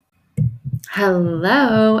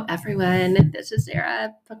Hello, everyone. This is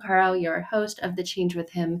Sarah Picaro, your host of the Change with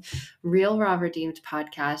Him Real Raw Redeemed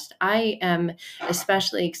podcast. I am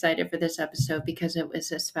especially excited for this episode because it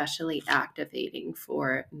was especially activating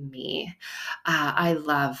for me. I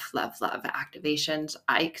love activations.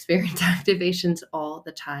 I experience activations all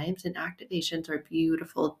the times, and activations are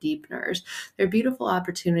beautiful deepeners. They're beautiful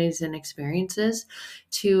opportunities and experiences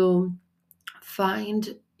to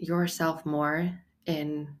find yourself more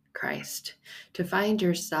in Christ, to find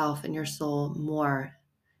yourself and your soul more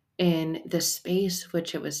in the space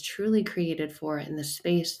which it was truly created for, in the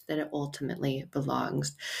space that it ultimately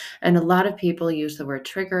belongs. And a lot of people use the word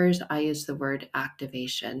triggers. I use the word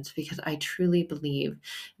activations because I truly believe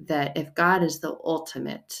that if God is the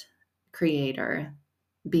ultimate creator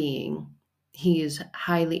being, he is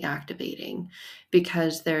highly activating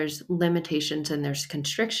because there's limitations and there's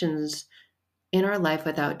constrictions in our life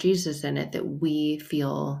without Jesus in it that we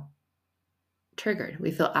feel triggered, we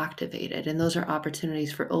feel activated. And those are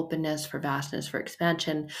opportunities for openness, for vastness, for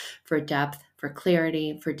expansion, for depth, for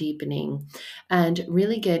clarity, for deepening, and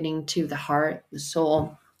really getting to the heart, the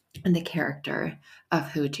soul, and the character of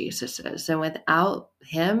who Jesus is. And without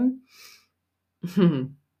him,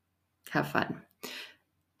 have fun.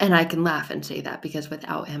 And I can laugh and say that because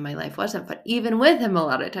without him, my life wasn't fun. Even with him, a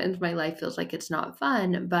lot of times my life feels like it's not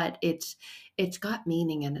fun, but it's got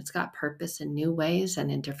meaning and it's got purpose in new ways and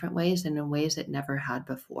in different ways and in ways it never had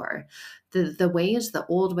before. The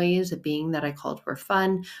old ways of being that I called were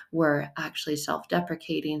fun, were actually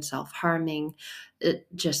self-deprecating, self-harming,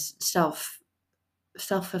 just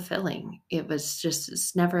self-fulfilling. It was just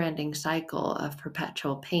this never-ending cycle of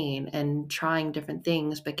perpetual pain and trying different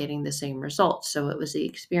things but getting the same results. So it was the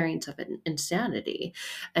experience of an insanity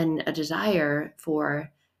and a desire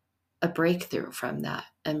for a breakthrough from that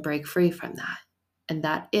and break free from that. And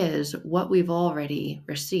that is what we've already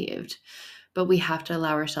received. But we have to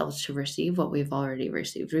allow ourselves to receive what we've already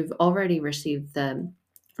received. We've already received the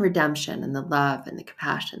redemption and the love and the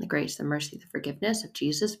compassion, the grace, the mercy, the forgiveness of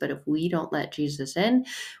Jesus. But if we don't let Jesus in,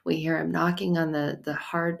 we hear him knocking on the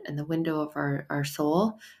heart and the window of our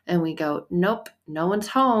soul, and we go, nope, no one's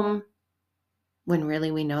home, when really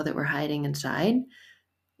we know that we're hiding inside.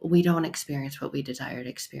 We don't experience what we desire to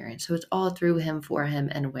experience. So it's all through him, for him,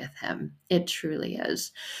 and with him. It truly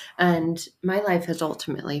is. And my life has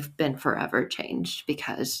ultimately been forever changed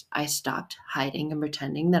because I stopped hiding and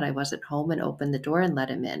pretending that I wasn't home and opened the door and let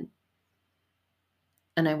him in.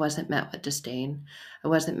 And I wasn't met with disdain. I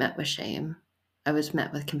wasn't met with shame. I was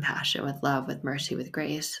met with compassion, with love, with mercy, with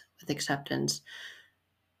grace, with acceptance.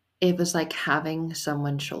 It was like having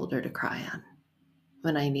someone's shoulder to cry on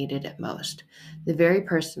when I needed it most. The very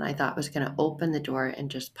person I thought was going to open the door and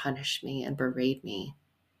just punish me and berate me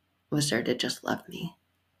was there to just love me.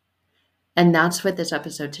 And that's what this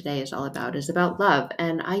episode today is about love.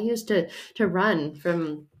 And I used to run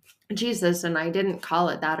from Jesus, and I didn't call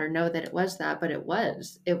it that or know that it was that, but it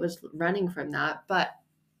was running from that. But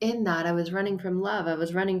in that, I was running from love. I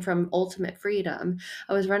was running from ultimate freedom.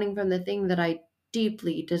 I was running from the thing that I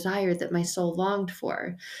deeply desired, that my soul longed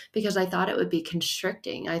for, because I thought it would be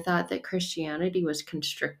constricting. I thought that Christianity was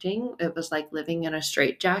constricting. It was like living in a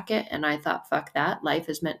straitjacket. And I thought, fuck that. Life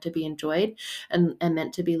is meant to be enjoyed and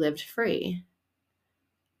meant to be lived free.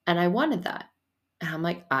 And I wanted that. And I'm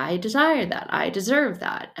like, I desire that. I deserve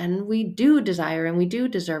that. And we do desire and we do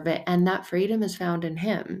deserve it. And that freedom is found in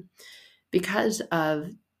him. Because of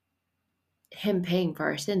him paying for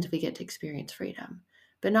our sins, we get to experience freedom,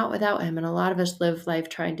 but not without him. And a lot of us live life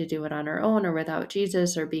trying to do it on our own or without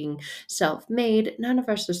Jesus or being self-made. None of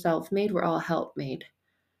us are self-made. We're all help-made.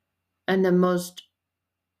 And the most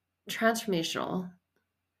transformational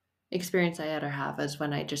experience I ever have is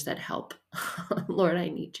when I just said, help, Lord, I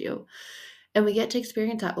need you. And we get to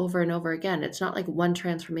experience that over and over again. It's not like one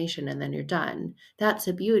transformation and then you're done. That's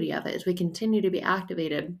the beauty of it, is we continue to be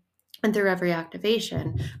activated. And through every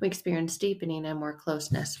activation, we experience deepening and more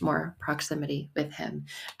closeness, more proximity with him,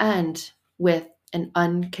 and with an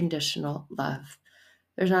unconditional love.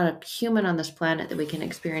 There's not a human on this planet that we can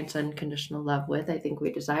experience unconditional love with. I think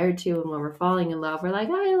we desire to. And when we're falling in love, we're like,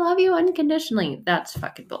 I love you unconditionally. That's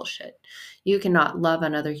fucking bullshit. You cannot love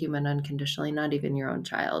another human unconditionally, not even your own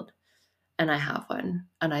child. And I have one,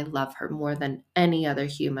 and I love her more than any other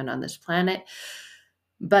human on this planet.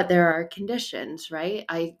 But there are conditions, right?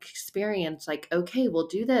 I experience like, okay, we'll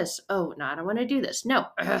do this. Oh, no, I don't want to do this. No,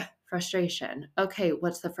 frustration. Okay,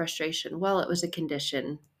 what's the frustration? Well, it was a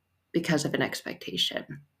condition because of an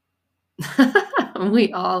expectation.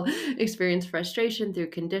 We all experience frustration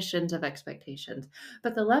through conditions of expectations.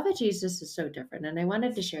 But the love of Jesus is so different. And I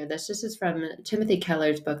wanted to share this. This is from Timothy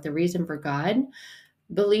Keller's book, The Reason for God.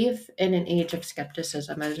 Belief in an age of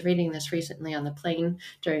skepticism. I was reading this recently on the plane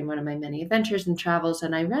during one of my many adventures and travels,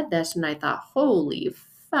 and I read this and I thought, holy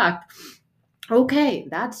fuck, okay,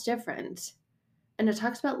 that's different. And it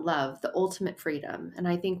talks about love, the ultimate freedom. And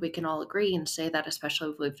I think we can all agree and say that,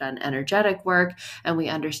 especially if we've done energetic work and we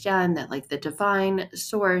understand that, like, the divine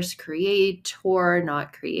source, creator,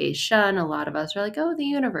 not creation. A lot of us are like, oh, the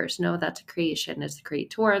universe. No, that's a creation. It's the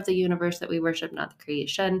creator of the universe that we worship, not the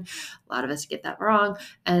creation. A lot of us get that wrong.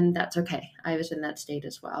 And that's okay. I was in that state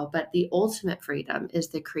as well. But the ultimate freedom is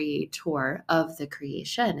the creator of the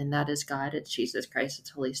creation. And that is God. It's Jesus Christ.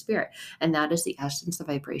 It's Holy Spirit. And that is the essence, the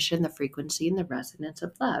vibration, the frequency, and the resonance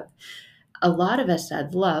of love. A lot of us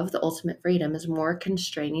said love, the ultimate freedom, is more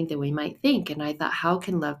constraining than we might think. And I thought, how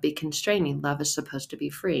can love be constraining? Love is supposed to be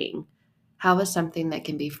freeing. How is something that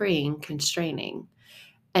can be freeing constraining?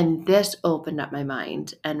 And this opened up my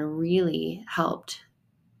mind and really helped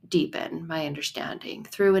deepen my understanding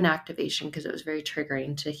through an activation, because it was very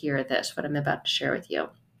triggering to hear this, what I'm about to share with you.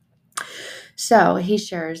 So he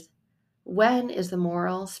shares, when is the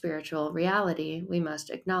moral, spiritual reality we must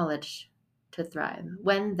acknowledge to thrive?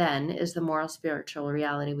 When then is the moral, spiritual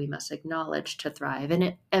reality we must acknowledge to thrive?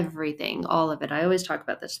 And everything, all of it. I always talk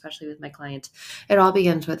about this, especially with my clients. It all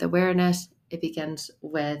begins with awareness. It begins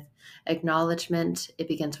with acknowledgement. It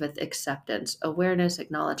begins with acceptance. Awareness,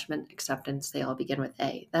 acknowledgement, acceptance, they all begin with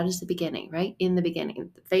A. That is the beginning, right? In the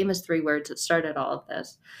beginning, the famous 3 words that started all of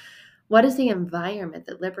this. What is the environment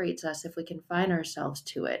that liberates us if we confine ourselves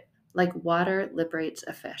to it? Like water liberates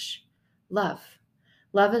a fish. Love.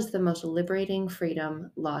 Love is the most liberating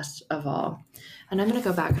freedom lost of all. And I'm going to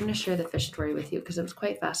go back. I'm going to share the fish story with you because it was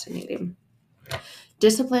quite fascinating.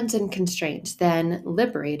 Disciplines and constraints then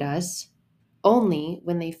liberate us only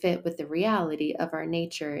when they fit with the reality of our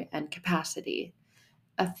nature and capacity.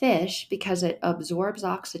 A fish, because it absorbs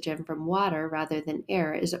oxygen from water rather than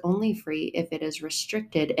air, is only free if it is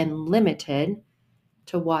restricted and limited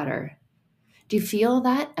to water. Do you feel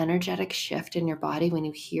that energetic shift in your body when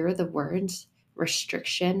you hear the words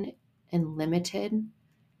restriction and limited?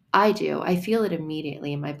 I do. I feel it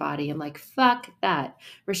immediately in my body. I'm like, fuck that.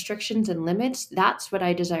 Restrictions and limits, that's what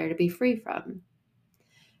I desire to be free from.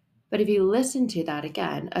 But if you listen to that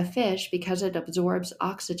again, a fish, because it absorbs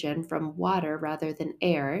oxygen from water rather than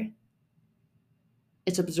air,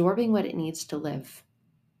 it's absorbing what it needs to live.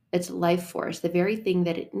 Its life force, the very thing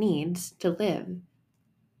that it needs to live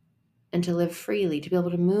and to live freely, to be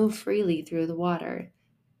able to move freely through the water.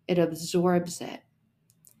 It absorbs it.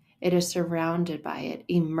 It is surrounded by it,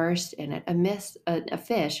 immersed in it. A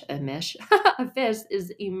fish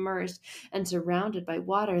is immersed and surrounded by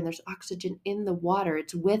water, and there's oxygen in the water.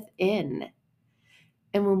 It's within.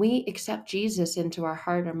 And when we accept Jesus into our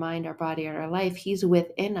heart, our mind, our body, and our life, he's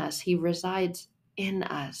within us. He resides in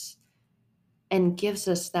us and gives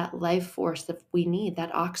us that life force that we need,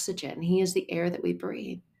 that oxygen. He is the air that we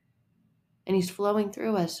breathe. And he's flowing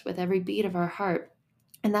through us with every beat of our heart.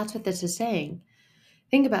 And that's what this is saying.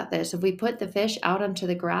 Think about this. If we put the fish out onto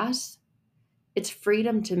the grass, its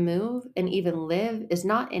freedom to move and even live is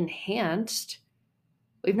not enhanced.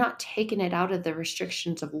 We've not taken it out of the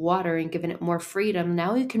restrictions of water and given it more freedom.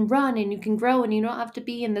 Now you can run and you can grow and you don't have to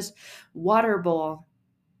be in this water bowl.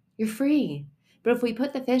 You're free. But if we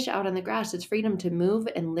put the fish out on the grass, its freedom to move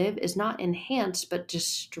and live is not enhanced but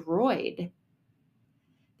destroyed.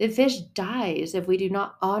 The fish dies if we do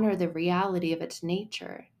not honor the reality of its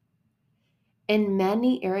nature. In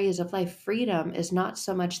many areas of life, freedom is not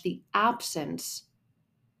so much the absence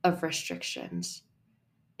of restrictions,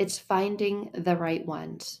 it's finding the right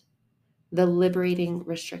ones, the liberating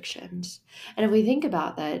restrictions. And if we think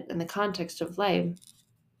about that in the context of life,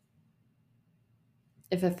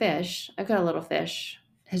 if a fish, I've got a little fish,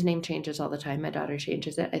 his name changes all the time. My daughter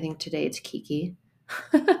changes it. I think today it's Kiki.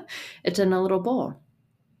 It's in a little bowl.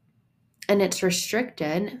 And it's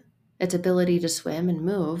restricted, its ability to swim and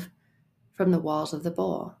move, from the walls of the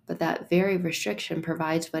bowl. But that very restriction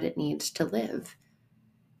provides what it needs to live.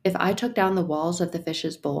 If I took down the walls of the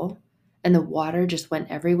fish's bowl and the water just went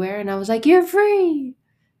everywhere and I was like, you're free,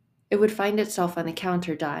 it would find itself on the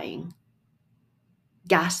counter dying,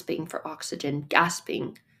 gasping for oxygen,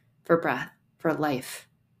 gasping for breath, for life,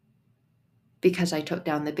 because I took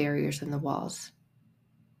down the barriers and the walls.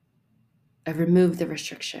 I removed the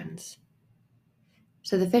restrictions.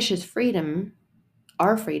 So the fish's freedom,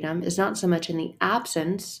 our freedom, is not so much in the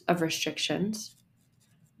absence of restrictions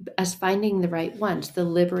as finding the right ones, the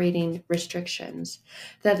liberating restrictions.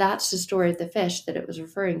 That's the story of the fish that it was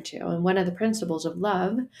referring to. And one of the principles of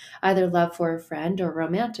love, either love for a friend or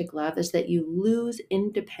romantic love, is that you lose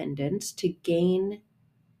independence to gain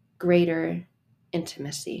greater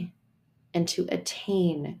intimacy. and to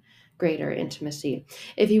attain greater intimacy.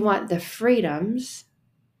 If you want the freedoms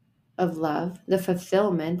of love, the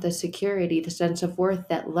fulfillment, the security, the sense of worth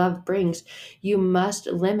that love brings, you must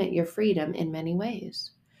limit your freedom in many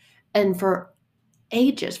ways. And for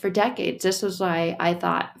ages, for decades, this was why I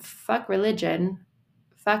thought, fuck religion,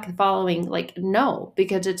 fuck following, like, no,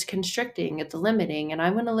 because it's constricting, it's limiting, and I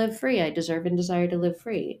want to live free. I deserve and desire to live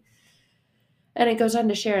free. And it goes on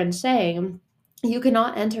to share and say, you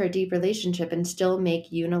cannot enter a deep relationship and still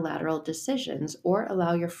make unilateral decisions or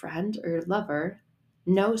allow your friend or your lover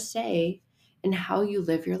no say in how you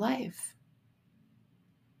live your life.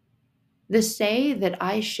 The say that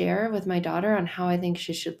I share with my daughter on how I think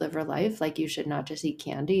she should live her life, like you should not just eat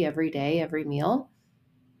candy every day, every meal,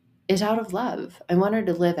 is out of love. I want her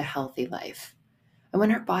to live a healthy life. I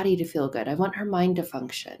want her body to feel good. I want her mind to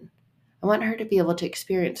function. I want her to be able to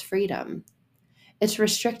experience freedom. It's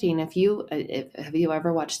restricting. Have you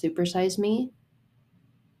ever watched Super Size Me?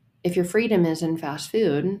 If your freedom is in fast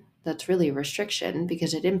food, that's really a restriction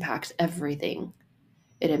because it impacts everything.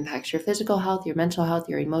 It impacts your physical health, your mental health,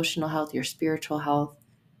 your emotional health, your spiritual health.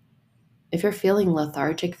 If you're feeling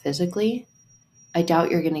lethargic physically, I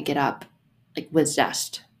doubt you're going to get up like with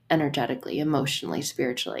zest, energetically, emotionally,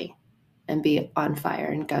 spiritually, and be on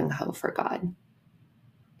fire and gung ho for God,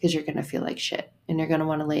 because you're going to feel like shit and you're going to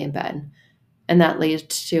want to lay in bed. And that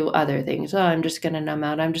leads to other things. Oh, I'm just going to numb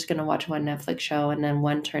out. I'm just going to watch one Netflix show. And then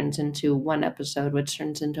one turns into one episode, which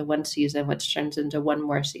turns into one season, which turns into one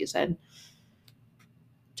more season.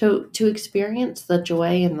 To experience the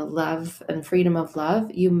joy and the love and freedom of love,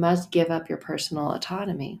 you must give up your personal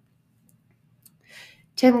autonomy.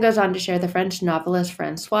 Tim goes on to share the French novelist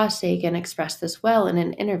Françoise Sagan expressed this well in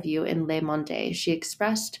an interview in Le Monde. She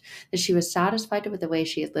expressed that she was satisfied with the way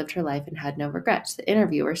she had lived her life and had no regrets. The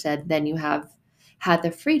interviewer said, "Then you have had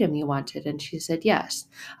the freedom you wanted?" And she said, "Yes.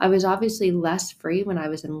 I was obviously less free when I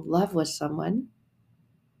was in love with someone,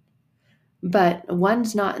 but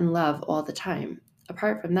one's not in love all the time.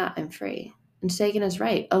 Apart from that, I'm free." And Sagan is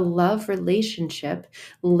right. A love relationship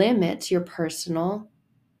limits your personal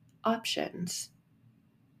options.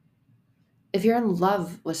 If you're in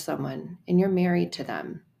love with someone and you're married to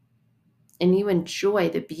them and you enjoy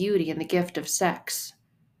the beauty and the gift of sex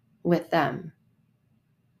with them,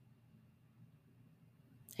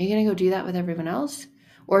 are you going to go do that with everyone else?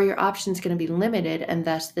 Or are your options going to be limited, and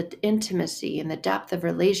thus the intimacy and the depth of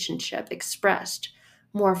relationship expressed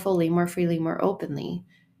more fully, more freely, more openly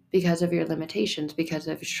because of your limitations, because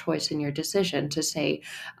of your choice and your decision to say,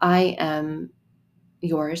 I am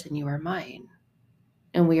yours and you are mine.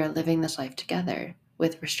 And we are living this life together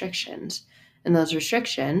with restrictions. And those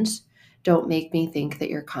restrictions don't make me think that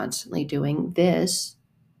you're constantly doing this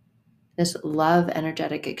love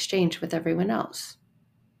energetic exchange with everyone else.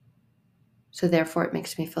 So therefore it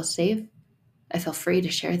makes me feel safe. I feel free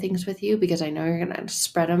to share things with you because I know you're going to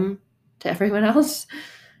spread them to everyone else.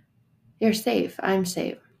 You're safe. I'm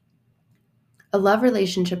safe. A love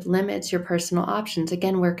relationship limits your personal options.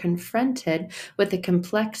 Again, we're confronted with the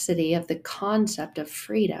complexity of the concept of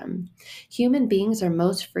freedom. Human beings are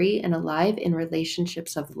most free and alive in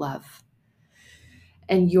relationships of love.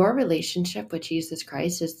 And your relationship with Jesus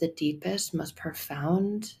Christ is the deepest, most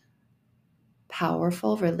profound,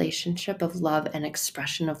 powerful relationship of love and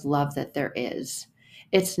expression of love that there is.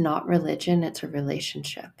 It's not religion, it's a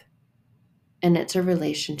relationship. And it's a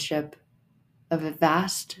relationship of a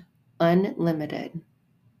vast, unlimited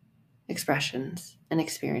expressions and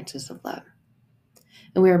experiences of love.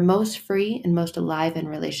 And we are most free and most alive in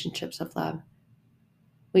relationships of love.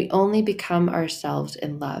 We only become ourselves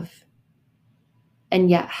in love. And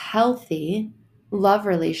yet, healthy love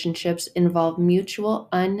relationships involve mutual,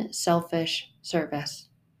 unselfish service,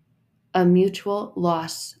 a mutual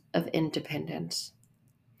loss of independence.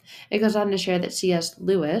 It goes on to share that C.S.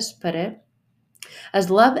 Lewis put it, as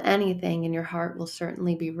love anything in your heart will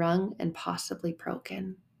certainly be wrung and possibly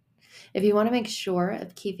broken. If you want to make sure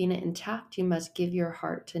of keeping it intact, you must give your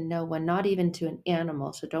heart to no one, not even to an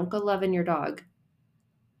animal. So don't go loving your dog.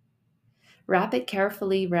 Wrap it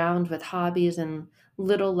carefully round with hobbies and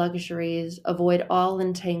little luxuries. Avoid all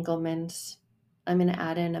entanglements. I'm going to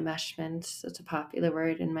add in enmeshments. That's a popular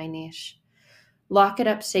word in my niche. Lock it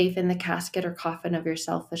up safe in the casket or coffin of your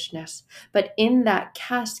selfishness. But in that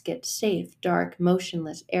casket, safe, dark,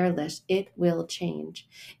 motionless, airless, it will change.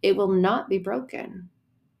 It will not be broken.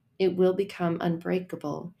 It will become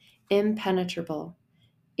unbreakable, impenetrable,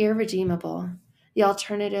 irredeemable, the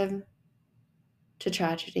alternative to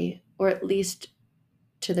tragedy, or at least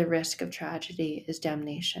to the risk of tragedy, is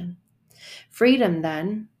damnation. Freedom,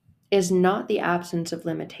 then, is not the absence of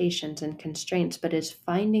limitations and constraints, but is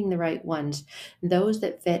finding the right ones, those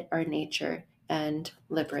that fit our nature and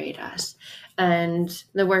liberate us. And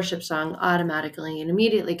the worship song automatically and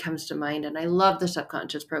immediately comes to mind. And I love the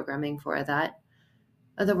subconscious programming for that.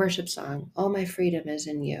 The worship song, All My Freedom Is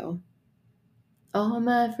in You. All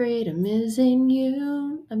my freedom is in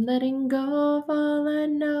you. I'm letting go of all I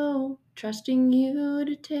know, trusting you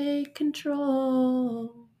to take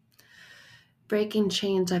control. Breaking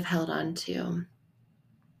chains I've held on to.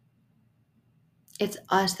 It's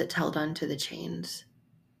us that's held on to the chains.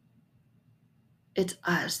 It's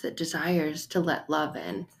us that desires to let love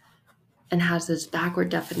in and has this backward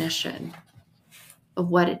definition of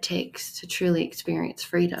what it takes to truly experience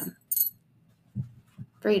freedom.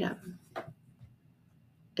 Freedom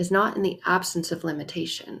is not in the absence of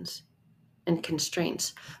limitations and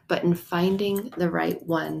constraints, but in finding the right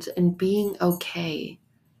ones and being okay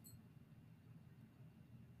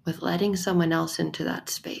with letting someone else into that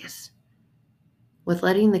space, with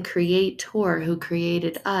letting the creator who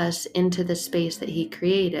created us into the space that he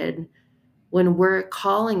created. When we're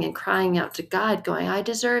calling and crying out to God, going, I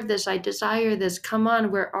deserve this, I desire this, come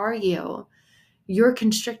on, where are you? You're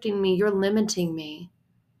constricting me, you're limiting me.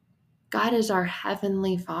 God is our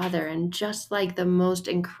heavenly Father, and just like the most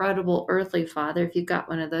incredible earthly father, if you've got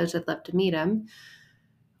one of those, I'd love to meet him,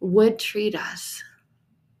 would treat us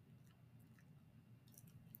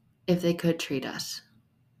if they could treat us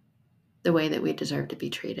the way that we deserve to be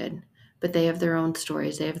treated. But they have their own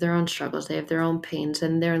stories, they have their own struggles, they have their own pains,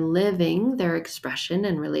 and they're living their expression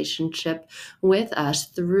and relationship with us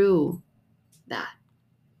through that.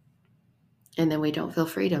 And then we don't feel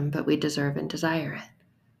freedom, but we deserve and desire it.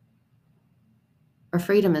 Our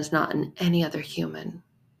freedom is not in any other human.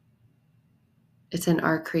 It's in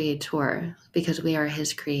our Creator, because we are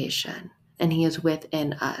his creation and he is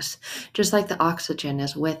within us. Just like the oxygen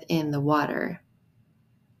is within the water.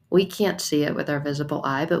 We can't see it with our visible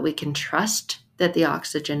eye, but we can trust that the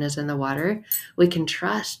oxygen is in the water. We can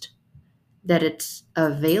trust that it's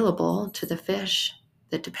available to the fish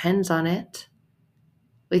that depends on it.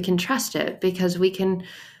 We can trust it because we can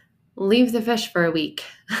leave the fish for a week,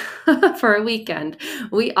 for a weekend.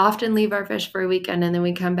 We often leave our fish for a weekend and then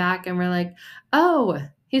we come back and we're like, oh,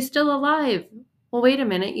 he's still alive. Well, wait a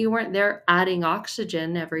minute. You weren't there adding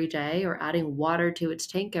oxygen every day or adding water to its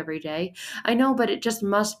tank every day. I know, but it just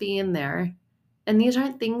must be in there. And these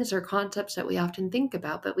aren't things or concepts that we often think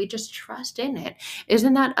about, but we just trust in it.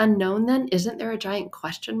 Isn't that unknown then? Isn't there a giant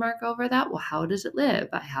question mark over that? Well, how does it live?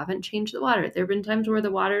 I haven't changed the water. There have been times where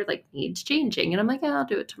the water needs changing and I'm like, yeah, I'll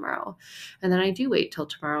do it tomorrow. And then I do wait till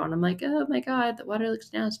tomorrow and I'm like, oh my God, the water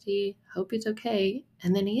looks nasty. Hope he's okay.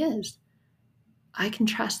 And then he is. I can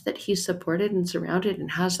trust that he's supported and surrounded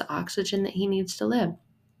and has the oxygen that he needs to live.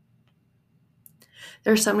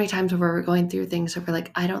 There are so many times where we're going through things that we're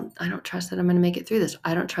like, I don't trust that I'm going to make it through this.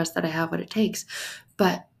 I don't trust that I have what it takes,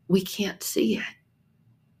 but we can't see it.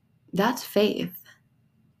 That's faith.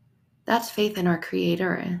 That's faith in our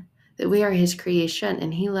Creator, that we are his creation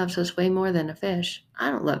and he loves us way more than a fish. I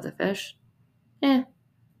don't love the fish. If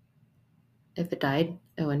it died,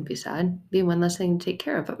 I wouldn't be sad. It'd be one less thing to take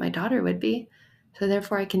care of, but my daughter would be. So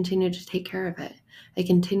therefore I continue to take care of it. I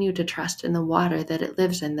continue to trust in the water that it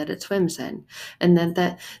lives in, that it swims in, and then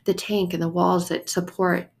that the tank and the walls that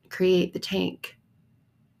create the tank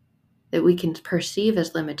that we can perceive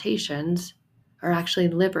as limitations are actually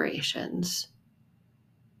liberations.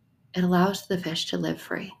 It allows the fish to live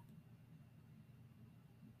free,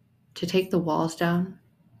 to take the walls down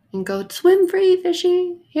and go, swim free,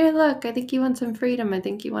 fishy. Here, look, I think you want some freedom. I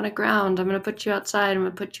think you want to ground. I'm going to put you outside. I'm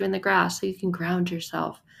going to put you in the grass so you can ground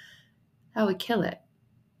yourself. That would kill it.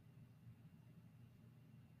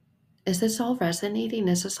 Is this all resonating?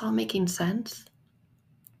 Is this all making sense?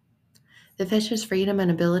 The fish's freedom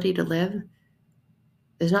and ability to live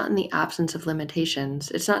is not in the absence of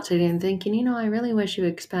limitations. It's not sitting and thinking, I really wish you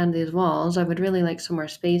would expand these walls. I would really like some more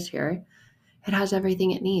space here. It has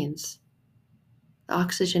everything it needs. The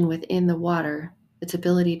oxygen within the water, its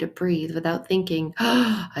ability to breathe without thinking,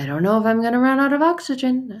 I don't know if I'm going to run out of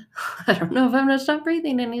oxygen. I don't know if I'm going to stop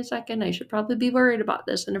breathing any second. I should probably be worried about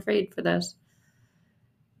this and afraid for this.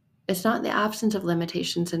 It's not in the absence of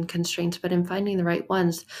limitations and constraints, but in finding the right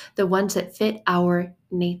ones, the ones that fit our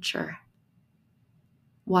nature.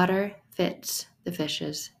 Water fits the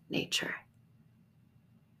fish's nature,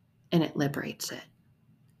 and it liberates it.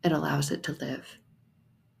 It allows it to live.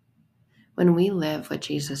 When we live with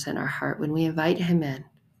Jesus in our heart, when we invite him in,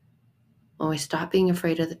 when we stop being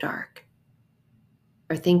afraid of the dark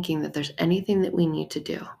or thinking that there's anything that we need to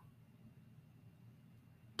do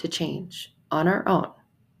to change on our own,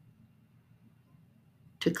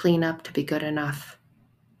 to clean up, to be good enough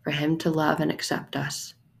for Him to love and accept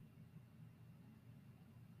us.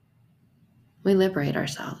 We liberate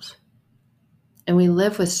ourselves. And we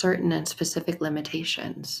live with certain and specific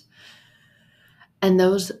limitations. And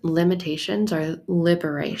those limitations are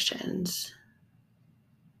liberations.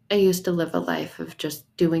 I used to live a life of just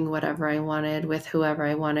doing whatever I wanted with whoever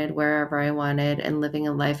I wanted, wherever I wanted, and living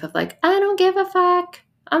a life of like, I don't give a fuck.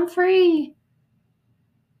 I'm free.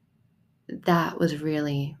 That was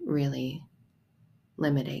really, really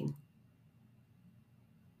limiting.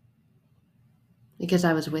 Because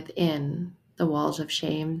I was within the walls of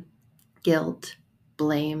shame, guilt,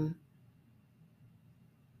 blame.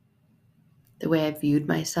 The way I viewed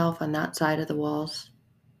myself on that side of the walls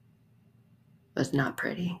was not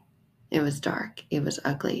pretty. It was dark. It was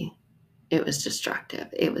ugly. It was destructive.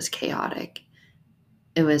 It was chaotic.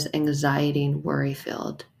 It was anxiety and worry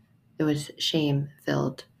filled. It was shame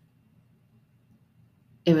filled.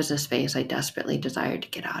 It was a space I desperately desired to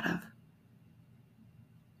get out of.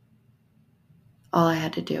 All I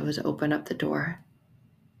had to do was open up the door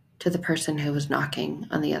to the person who was knocking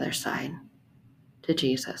on the other side, to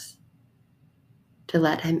Jesus, to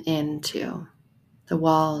let Him into the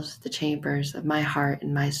walls, the chambers of my heart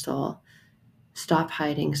and my soul. Stop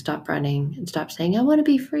hiding, stop running, and stop saying, I want to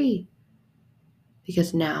be free.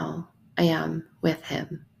 Because now I am with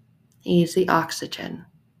Him. He is the oxygen.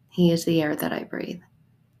 He is the air that I breathe.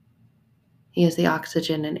 He is the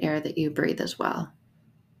oxygen and air that you breathe as well.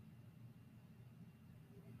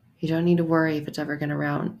 You don't need to worry if it's ever going to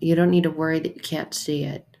round. You don't need to worry that you can't see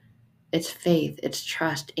it. It's faith. It's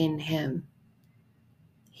trust in Him.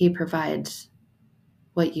 He provides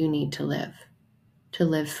what you need to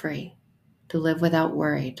live free, to live without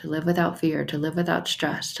worry, to live without fear, to live without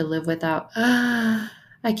stress, to live without, I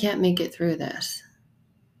can't make it through this.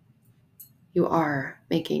 You are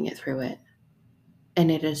making it through it. And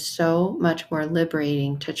it is so much more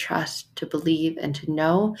liberating to trust, to believe, and to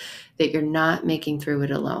know that you're not making through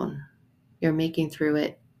it alone. You're making through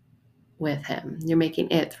it with Him. You're making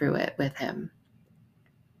it through it with Him.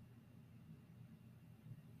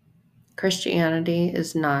 Christianity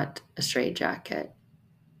is not a straitjacket.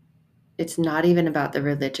 It's not even about the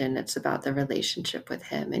religion. It's about the relationship with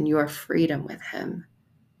Him and your freedom with Him.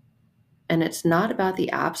 And it's not about the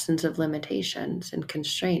absence of limitations and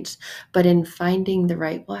constraints, but in finding the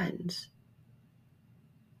right ones.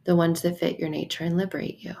 The ones that fit your nature and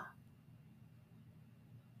liberate you.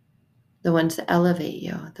 The ones that elevate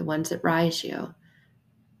you. The ones that rise you.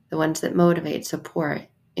 The ones that motivate, support,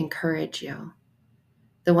 encourage you.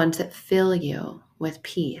 The ones that fill you with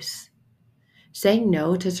peace. Saying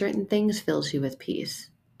no to certain things fills you with peace.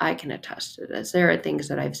 I can attest to this. There are things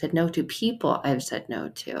that I've said no to, people I've said no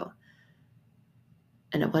to.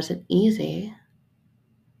 And it wasn't easy.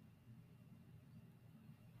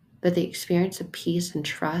 But the experience of peace and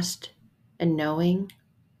trust and knowing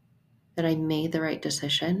that I made the right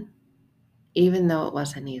decision, even though it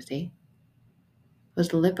wasn't easy,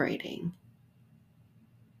 was liberating.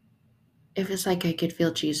 It was like I could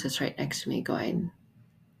feel Jesus right next to me going,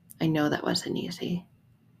 I know that wasn't easy.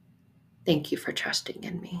 Thank you for trusting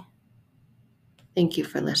in me. Thank you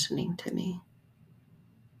for listening to me.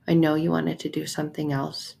 I know you wanted to do something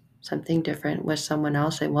else, something different with someone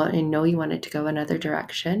else. I know you wanted to go another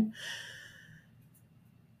direction.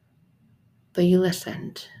 But you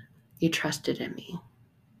listened. You trusted in me.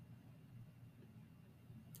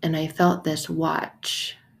 And I felt this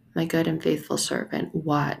watch, my good and faithful servant,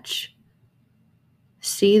 watch.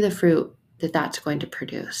 See the fruit that that's going to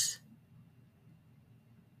produce.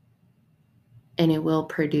 And it will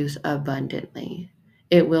produce abundantly.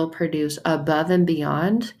 It will produce above and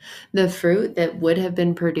beyond the fruit that would have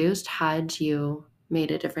been produced had you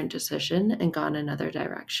made a different decision and gone another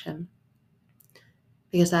direction.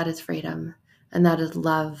 Because that is freedom, and that is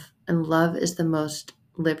love. And love is the most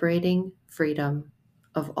liberating freedom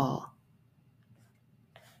of all.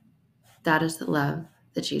 That is the love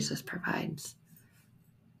that Jesus provides.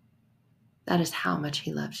 That is how much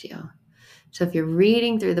He loves you. So if you're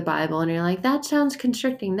reading through the Bible and you're like, that sounds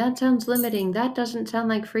constricting, that sounds limiting, that doesn't sound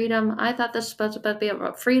like freedom. I thought this was supposed to be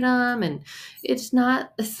about freedom. And it's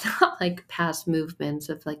not like past movements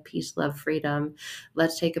of like peace, love, freedom.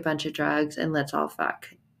 Let's take a bunch of drugs and let's all fuck.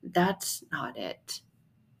 That's not it.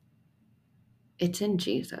 It's in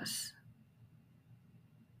Jesus.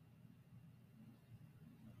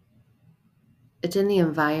 It's in the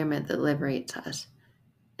environment that liberates us.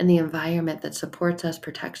 And the environment that supports us,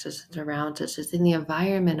 protects us, and surrounds us is in the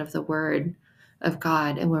environment of the Word of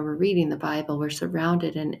God. And when we're reading the Bible, we're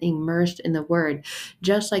surrounded and immersed in the Word,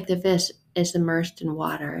 just like the fish is immersed in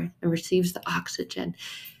water and receives the oxygen.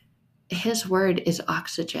 His word is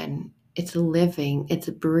oxygen. It's living, it's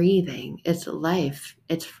breathing, it's life,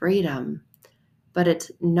 it's freedom. But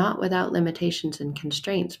it's not without limitations and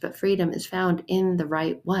constraints. But freedom is found in the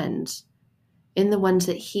right ones, in the ones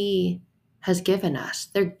that He has given us.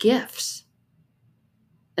 They're gifts.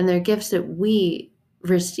 And they're gifts that we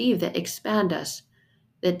receive that expand us,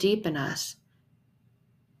 that deepen us,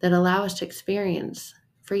 that allow us to experience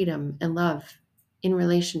freedom and love in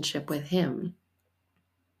relationship with Him.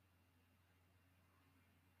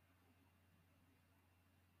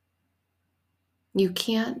 You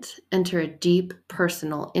can't enter a deep,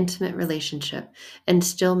 personal, intimate relationship and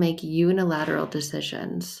still make unilateral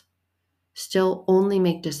decisions, still only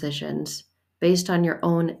make decisions based on your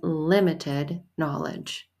own limited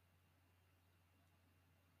knowledge,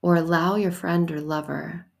 or allow your friend or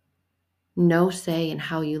lover no say in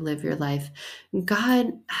how you live your life.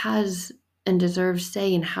 God has and deserves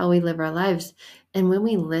say in how we live our lives. And when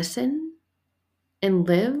we listen and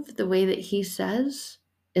live the way that He says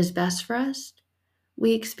is best for us,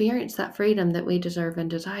 we experience that freedom that we deserve and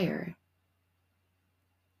desire,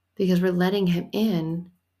 because we're letting Him in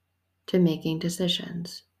to making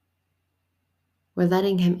decisions. We're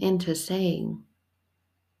letting Him into saying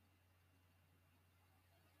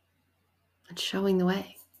and showing the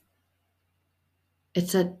way.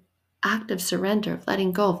 It's an act of surrender, of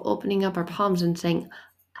letting go, of opening up our palms and saying,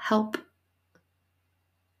 help.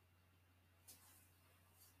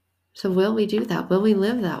 So will we do that? Will we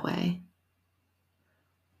live that way?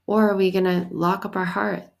 Or are we going to lock up our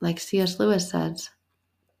heart, like C.S. Lewis says,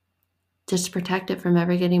 just to protect it from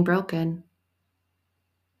ever getting broken?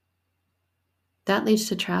 That leads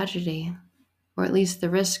to tragedy, or at least the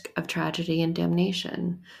risk of tragedy and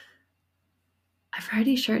damnation. I'm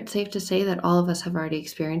pretty sure it's safe to say that all of us have already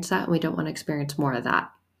experienced that, and we don't want to experience more of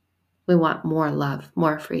that. We want more love,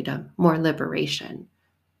 more freedom, more liberation.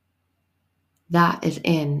 That is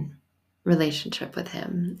in relationship with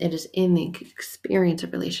Him. It is in the experience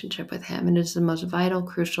of relationship with Him. And it is the most vital,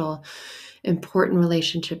 crucial, important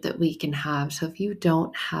relationship that we can have. So if you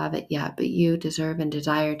don't have it yet, but you deserve and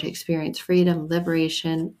desire to experience freedom,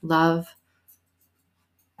 liberation, love,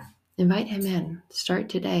 invite Him in. Start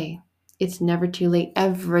today. It's never too late.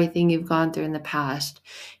 Everything you've gone through in the past,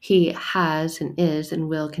 He has and is and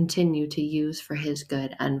will continue to use for His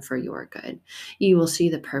good and for your good. You will see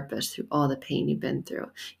the purpose through all the pain you've been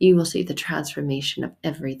through. You will see the transformation of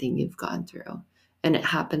everything you've gone through. And it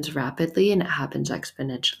happens rapidly and it happens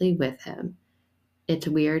exponentially with Him. It's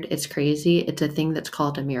weird. It's crazy. It's a thing that's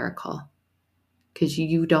called a miracle, because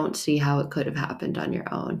you don't see how it could have happened on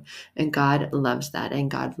your own. And God loves that.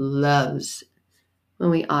 And God loves when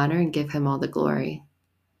we honor and give Him all the glory.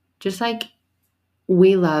 Just like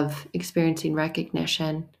we love experiencing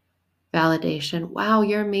recognition, validation. Wow,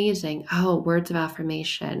 you're amazing. Oh, words of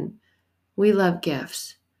affirmation. We love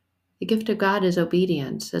gifts. The gift of God is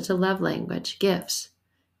obedience. It's a love language. Gifts.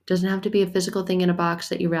 It doesn't have to be a physical thing in a box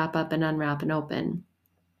that you wrap up and unwrap and open.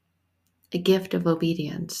 A gift of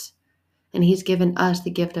obedience. And He's given us the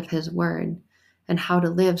gift of His word and how to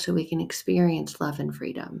live so we can experience love and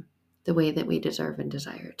freedom the way that we deserve and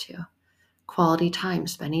desire to. Quality time,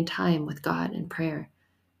 spending time with God in prayer,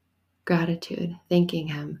 gratitude, thanking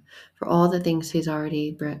Him for all the things He's already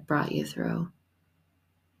brought you through,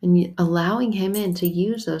 and allowing Him in to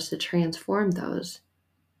use those, to transform those,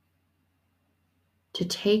 to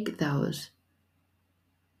take those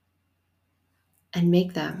and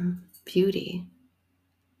make them beauty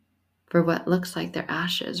for what looks like they're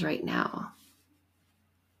ashes right now.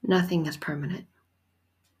 Nothing is permanent.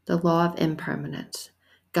 The law of impermanence.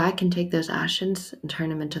 God can take those ashes and turn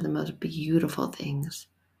them into the most beautiful things.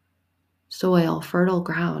 Soil, fertile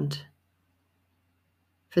ground,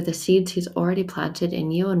 for the seeds He's already planted in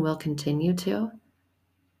you and will continue to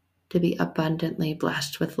be abundantly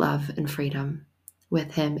blessed with love and freedom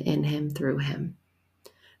with Him, in Him, through Him.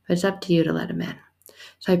 But it's up to you to let Him in.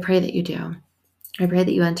 So I pray that you do. I pray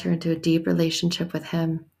that you enter into a deep relationship with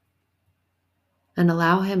Him and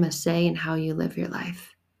allow Him a say in how you live your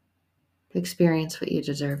life, to experience what you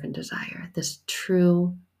deserve and desire, this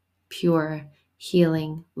true, pure,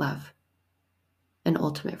 healing love and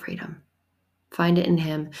ultimate freedom. Find it in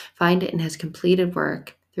Him. Find it in His completed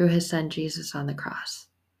work through His Son, Jesus, on the cross.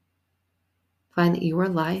 Find that your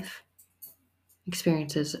life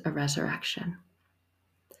experiences a resurrection.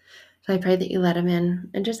 So I pray that you let Him in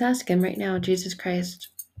and just ask Him right now, Jesus Christ,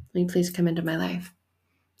 will you please come into my life?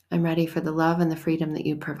 I'm ready for the love and the freedom that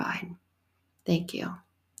you provide. Thank you.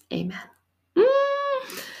 Amen.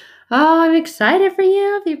 Oh, I'm excited for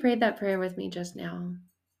you if you prayed that prayer with me just now.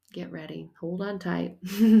 Get ready. Hold on tight.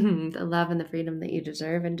 The love and the freedom that you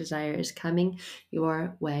deserve and desire is coming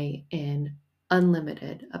your way in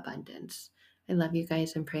unlimited abundance. I love you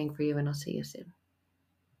guys. I'm praying for you, and I'll see you soon.